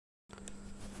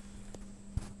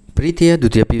ಪ್ರೀತಿಯ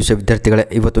ದ್ವಿತೀಯ PUC ವಿದ್ಯಾರ್ಥಿಗಳೇ,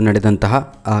 ಇವತ್ತು ನಡೆದಂತಹ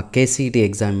KCET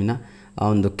ಎಕ್ಸಾಮಿನ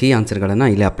ಒಂದು ಕೀ ಆನ್ಸರ್ಗಳನ್ನು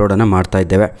ಇಲ್ಲಿ ಅಪ್ಲೋಡನ್ನು ಮಾಡ್ತಾ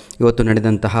ಇದ್ದೇವೆ. ಇವತ್ತು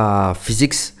ನಡೆದಂತಹ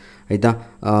ಫಿಸಿಕ್ಸ್ ಆಯಿತಾ,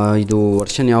 ಇದು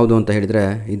ವರ್ಷನ್ ಯಾವುದು ಅಂತ ಹೇಳಿದರೆ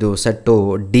ಇದು ಸೆಟ್ಟು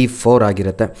D4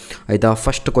 ಆಗಿರುತ್ತೆ ಆಯಿತಾ.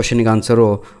 ಫಸ್ಟ್ ಕ್ವಶನಿಗೆ ಆನ್ಸರು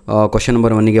ಕ್ವಶನ್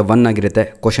ನಂಬರ್ 1ಗೆ 1 ಆಗಿರುತ್ತೆ,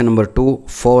 ಕ್ವಶನ್ ನಂಬರ್ 2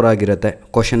 4 ಆಗಿರುತ್ತೆ,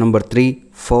 ಕ್ವಶನ್ ನಂಬರ್ 3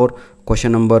 4,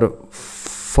 ಕ್ವಶನ್ ನಂಬರ್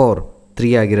 4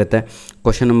 3 ಆಗಿರುತ್ತೆ,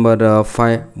 question number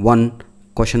 5 1,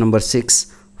 question number 6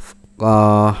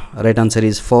 right answer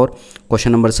is 4,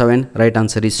 question number 7 right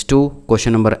answer is 2,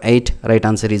 question number 8 right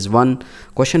answer is 1,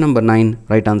 question number 9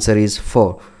 right answer is 4,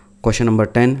 question number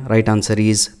 10 right answer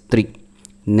is 3.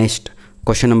 Next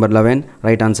question number 11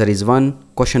 right answer is 1,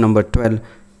 question number 12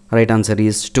 right answer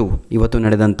is 2. ಇವತ್ತು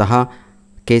ನಡೆದಂತಹ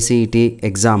KCET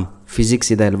exam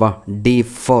physics ಇದೆ ಅಲ್ವಾ,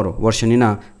 D4 ವರ್ಷನಿನ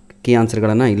key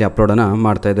ಆನ್ಸರ್ಗಳನ್ನು ಇಲ್ಲಿ ಅಪ್ಲೋಡನ್ನು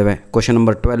ಮಾಡ್ತಾ ಇದ್ದೇವೆ. Question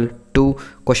number 12 2,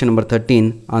 question number 13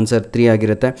 answer 3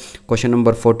 ಆಗಿರುತ್ತೆ, question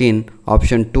number 14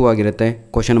 option 2 ಆಗಿರುತ್ತೆ,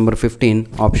 question number 15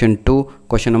 option 2,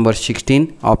 question number 16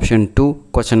 option 2,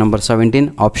 question number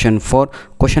 17 option 4,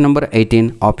 question number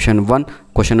 18 option 1,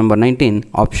 question number 19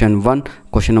 option 1,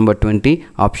 question number 20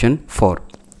 option 4.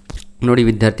 ನೋಡಿ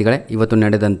ವಿದ್ಯಾರ್ಥಿಗಳೇ, ಇವತ್ತು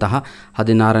ನಡೆದಂತಹ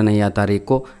 16ನೇ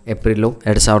ತಾರೀಕು ಏಪ್ರಿಲು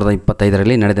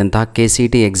 2025ರಲ್ಲಿ ನಡೆದಂತಹ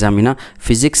KCET ಎಕ್ಸಾಮಿನ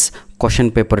physics question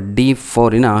paper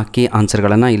D4ನ key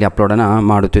ಆನ್ಸರ್ಗಳನ್ನು ಇಲ್ಲಿ ಅಪ್ಲೋಡನ್ನು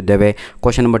ಮಾಡುತ್ತಿದ್ದೇವೆ.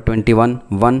 Question number 21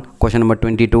 1, question number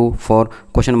 22 4,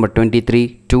 question number 23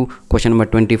 2, question number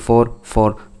 24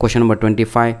 4, question number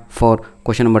 25 4,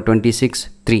 question number 26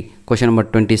 3, question number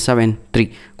 27 3,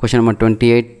 question number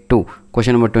 28 2,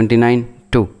 question number 29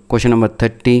 2, question number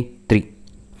 33.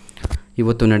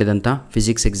 ಇವತ್ತು ನಡೆದಂಥ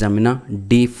ಫಿಸಿಕ್ಸ್ ಎಕ್ಸಾಮಿನ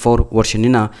D4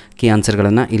 ವರ್ಷನಿನ ಕೀ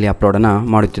ಆನ್ಸರ್ಗಳನ್ನು ಇಲ್ಲಿ ಅಪ್ಲೋಡನ್ನು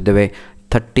ಮಾಡುತ್ತಿದ್ದೇವೆ.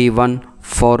 31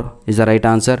 4 is the right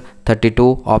answer, 32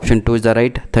 option 2 is the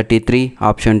right, 33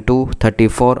 option 2,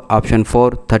 34 option 4,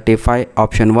 35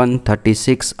 option 1,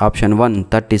 36 option 1,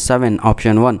 37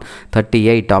 option 1,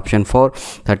 38 option 4,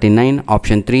 39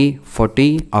 option 3, 40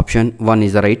 option 1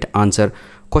 is the right answer.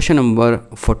 Question number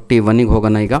 41ಗೆ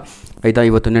ಹೋಗೋಣ ಈಗ ಆಯಿತಾ.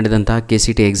 ಇವತ್ತು ನಡೆದಂತಹ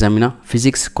KCET ಎಕ್ಸಾಮಿನ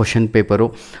physics question paper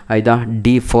ಆಯಿತಾ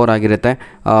D4 ಆಗಿರುತ್ತೆ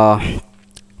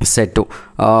set.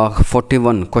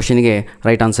 41 ಕ್ವಶನಿಗೆ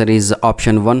right answer is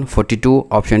option 1 42,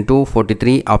 option 2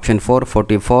 43, option 4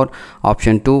 44,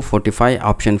 option 2 45,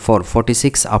 option 4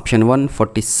 46, option 1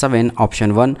 47,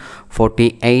 option 1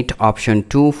 48, option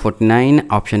 2 49,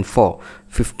 option 4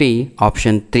 50,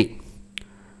 option 3.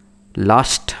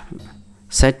 Last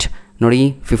set ನೋಡಿ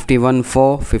 51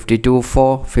 4, 52 4,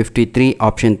 53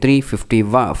 option 3,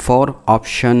 54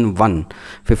 option 1,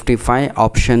 55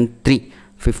 option 3,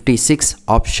 56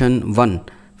 option 1,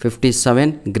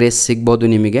 57 grace ಸಿಗ್ಬೋದು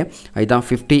ನಿಮಗೆ ಆಯಿತಾ,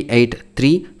 58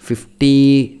 3,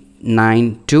 59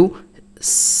 2,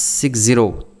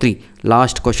 603.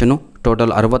 Last question.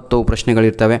 ಟೋಟಲ್ 60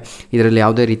 ಪ್ರಶ್ನೆಗಳಿರ್ತವೆ. ಇದರಲ್ಲಿ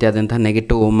ಯಾವುದೇ ರೀತಿಯಾದಂಥ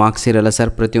ನೆಗೆಟಿವ್ ಮಾರ್ಕ್ಸ್ ಇರಲ್ಲ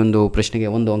ಸರ್. ಪ್ರತಿಯೊಂದು ಪ್ರಶ್ನೆಗೆ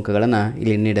 1 ಅಂಕಗಳನ್ನು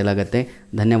ಇಲ್ಲಿ ನೀಡಲಾಗುತ್ತೆ.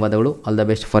 ಧನ್ಯವಾದಗಳು. All the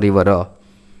best for your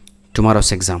tomorrow's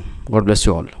exam. God bless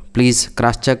you all. Please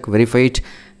cross check, verify it.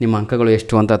 ನಿಮ್ಮ ಅಂಕಗಳು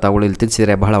ಎಷ್ಟು ಅಂತ ತಗೊಳ್ಳಿ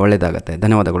ತಿಳಿಸಿದರೆ ಬಹಳ ಒಳ್ಳೆಯದಾಗುತ್ತೆ.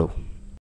 ಧನ್ಯವಾದಗಳು.